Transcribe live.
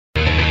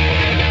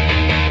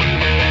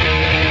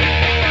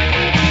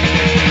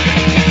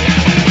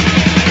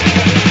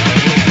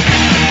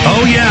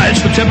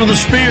Tip of the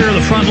spear,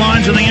 the front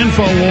lines of the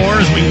info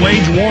war as we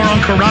wage war on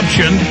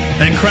corruption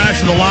and crash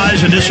the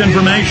lies and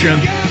disinformation.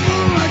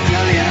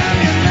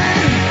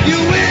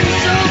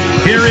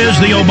 Here is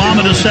the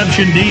Obama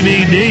Deception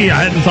DVD.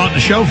 I hadn't thought to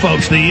show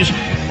folks these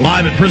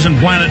live at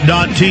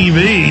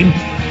prisonplanet.tv.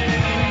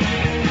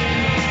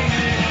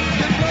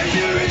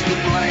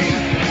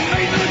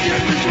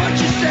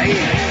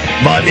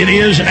 But it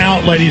is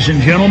out, ladies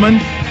and gentlemen.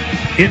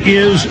 It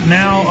is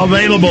now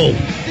available.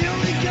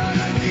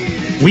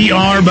 We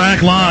are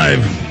back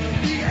live.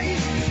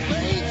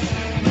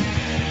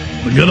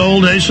 The good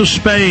old Ace of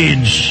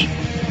Spades.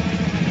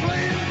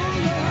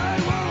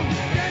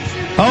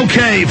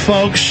 Okay,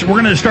 folks,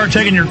 we're going to start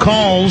taking your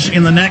calls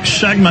in the next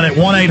segment at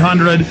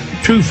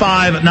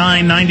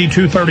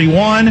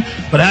 1-800-259-9231.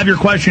 But have your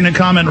question and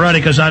comment ready,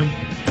 because I'm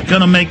going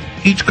to make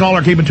each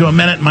caller keep it to a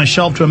minute,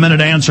 myself to a minute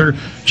answer,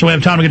 so we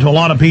have time to get to a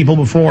lot of people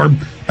before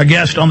a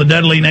guest on the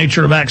deadly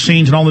nature of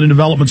vaccines and all the new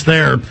developments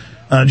there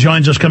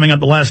joins us coming up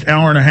the last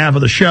hour and a half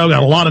of the show.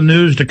 Got a lot of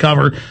news to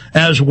cover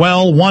as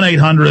well.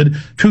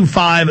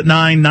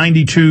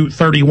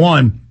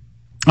 1-800-259-9231.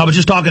 I was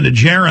just talking to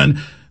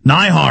Jaron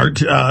Neihart,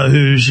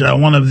 who's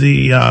one of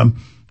the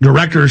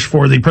directors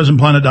for the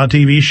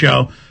PrisonPlanet.tv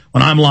show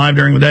when I'm live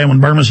during the day, when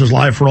Burmis is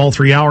live for all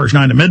 3 hours,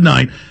 9 to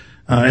midnight,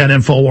 at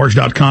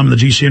Infowars.com and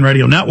the GCN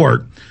Radio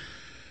Network.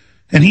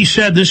 And he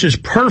said this is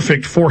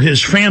perfect for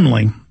his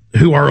family,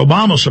 who are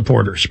Obama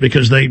supporters,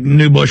 because they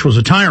knew Bush was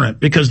a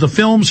tyrant, because the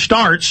film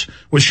starts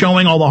with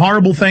showing all the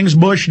horrible things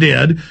Bush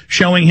did,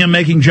 showing him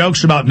making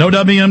jokes about no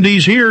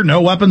WMDs here,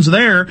 no weapons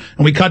there,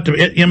 and we cut to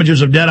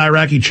images of dead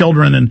Iraqi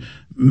children and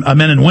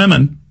men and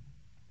women.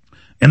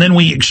 And then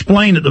we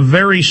explain that the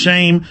very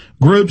same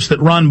groups that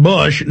run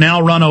Bush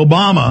now run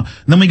Obama.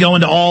 And then we go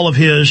into all of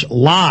his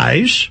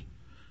lies.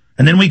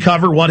 And then we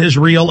cover what his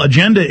real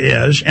agenda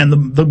is and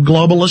the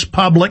globalist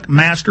public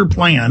master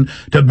plan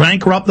to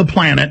bankrupt the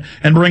planet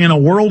and bring in a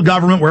world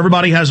government where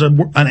everybody has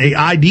an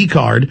ID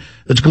card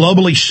that's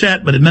globally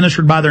set but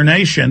administered by their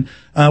nation,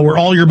 where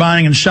all you're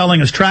buying and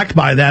selling is tracked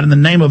by that in the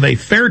name of a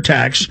fair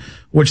tax,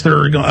 which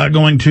they're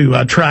going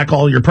to track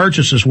all your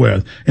purchases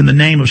with in the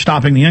name of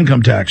stopping the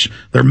income tax.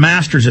 They're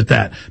masters at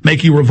that.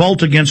 Make you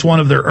revolt against one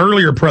of their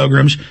earlier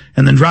programs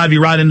and then drive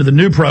you right into the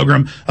new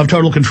program of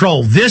total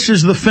control. This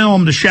is the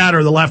film to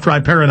shatter the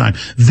left-right paradigm.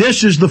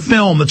 This is the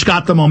film that's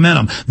got the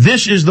momentum.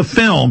 This is the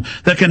film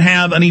that can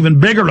have an even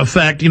bigger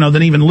effect,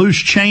 than even Loose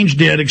Change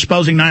did,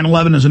 exposing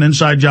 9/11 as an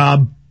inside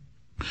job,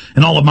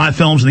 and all of my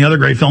films and the other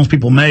great films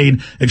people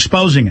made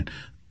exposing it.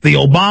 The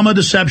Obama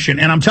deception.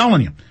 And I'm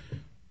telling you,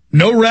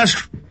 no rest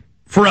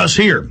for us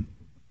here.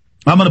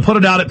 I'm going to put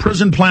it out at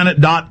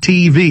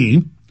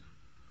prisonplanet.tv.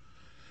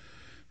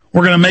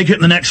 We're going to make it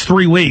in the next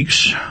 3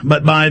 weeks,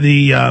 but by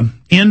the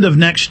end of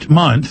next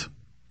month,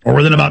 or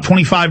within about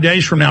 25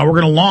 days from now, we're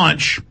going to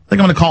launch, I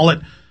think I'm going to call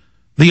it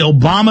the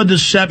Obama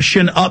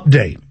Deception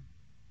Update.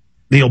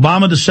 The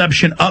Obama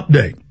Deception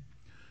Update.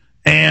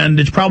 And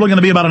it's probably going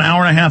to be about an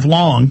hour and a half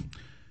long,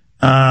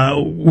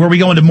 where we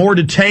go into more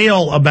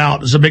detail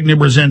about Zbigniew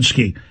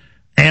Brzezinski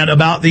and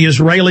about the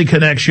Israeli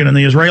connection and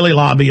the Israeli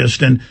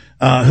lobbyist and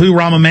who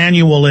Rahm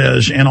Emanuel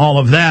is and all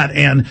of that,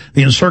 and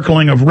the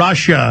encircling of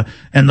Russia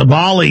and the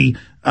Bali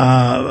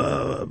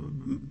bombings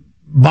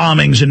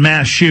and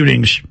mass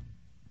shootings,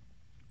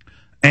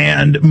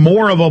 and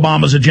more of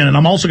Obama's agenda. And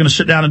I'm also going to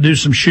sit down and do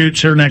some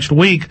shoots here next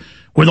week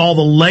with all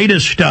the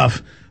latest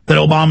stuff that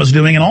Obama's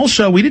doing. And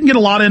also, we didn't get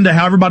a lot into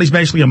how everybody's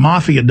basically a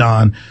mafia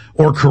don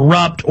or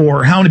corrupt,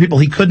 or how many people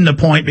he couldn't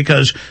appoint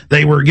because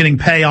they were getting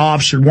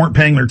payoffs or weren't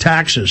paying their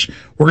taxes.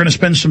 We're going to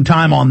spend some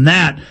time on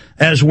that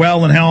as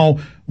well, and how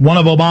one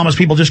of Obama's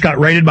people just got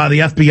raided by the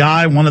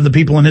FBI, one of the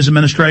people in his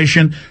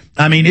administration.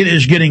 I mean, it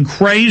is getting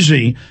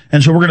crazy.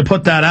 And so we're going to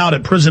put that out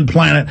at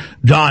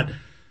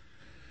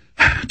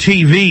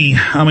prisonplanet.tv.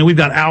 I mean, we've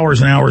got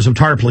hours and hours of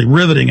Tarpley,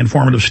 riveting,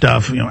 informative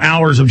stuff,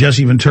 hours of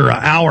Jesse Ventura,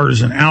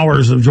 hours and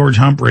hours of George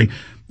Humphrey,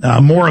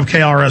 more of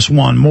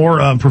KRS-One,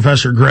 more of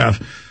Professor Greff,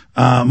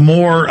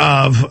 more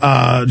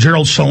of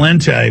Gerald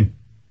Celente,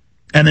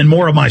 and then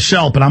more of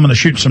myself. But I'm going to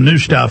shoot some new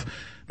stuff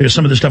because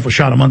some of this stuff was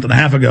shot a month and a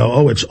half ago.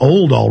 Oh, it's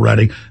old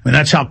already. I mean,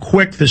 that's how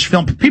quick this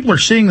film, people are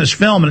seeing this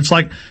film, and it's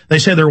like they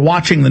say they're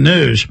watching the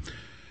news.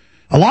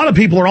 A lot of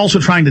people are also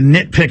trying to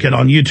nitpick it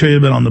on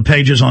YouTube and on the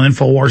pages on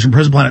InfoWars and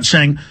Prison Planet,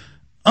 saying,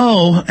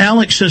 oh,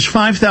 Alex says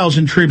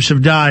 5,000 troops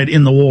have died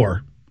in the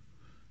war.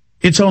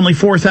 It's only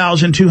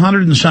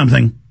 4,200 and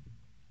something.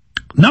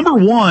 Number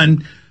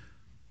one,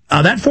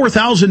 that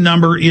 4,000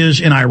 number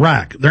is in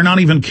Iraq. They're not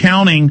even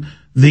counting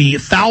the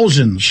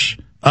thousands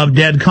of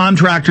dead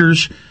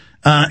contractors,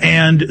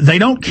 and they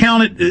don't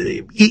count it.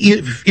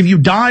 If you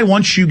die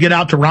once you get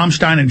out to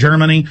Ramstein in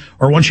Germany,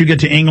 or once you get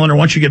to England, or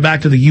once you get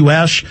back to the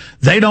U.S.,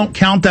 they don't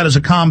count that as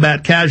a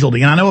combat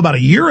casualty. And I know about a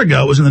year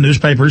ago it was in the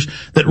newspapers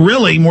that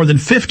really more than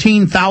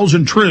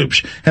 15,000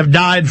 troops have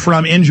died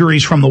from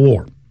injuries from the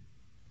war.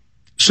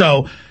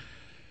 So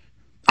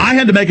I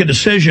had to make a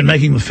decision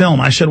making the film.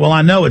 I said, well,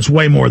 I know it's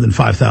way more than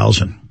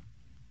 5,000.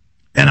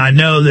 And I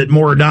know that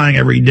more are dying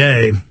every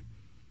day. And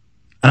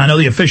I know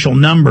the official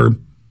number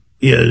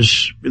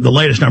is the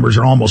latest numbers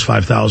are almost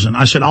 5,000.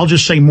 I said, I'll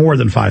just say more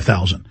than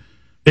 5,000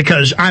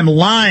 because I'm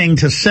lying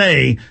to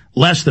say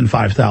less than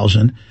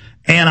 5,000.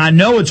 And I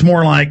know it's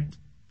more like,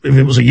 if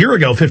it was a year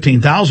ago,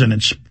 15,000,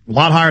 it's a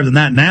lot higher than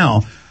that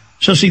now.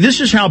 So see, this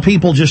is how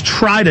people just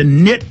try to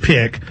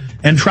nitpick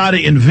and try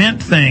to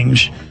invent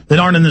things that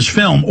aren't in this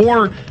film.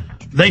 Or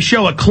they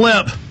show a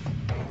clip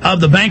of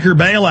the banker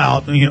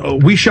bailout. You know,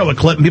 we show a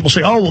clip and people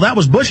say, oh, well, that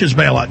was Bush's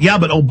bailout. Yeah,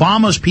 but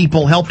Obama's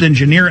people helped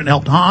engineer it and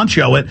helped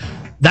honcho it.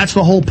 That's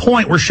the whole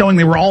point. We're showing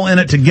they were all in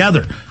it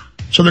together.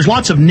 So there's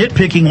lots of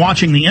nitpicking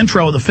watching the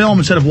intro of the film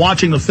instead of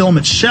watching the film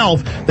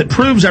itself that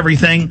proves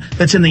everything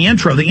that's in the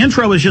intro. The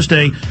intro is just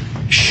a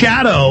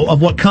shadow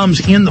of what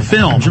comes in the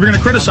film. So if you're going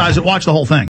to criticize it, watch the whole thing.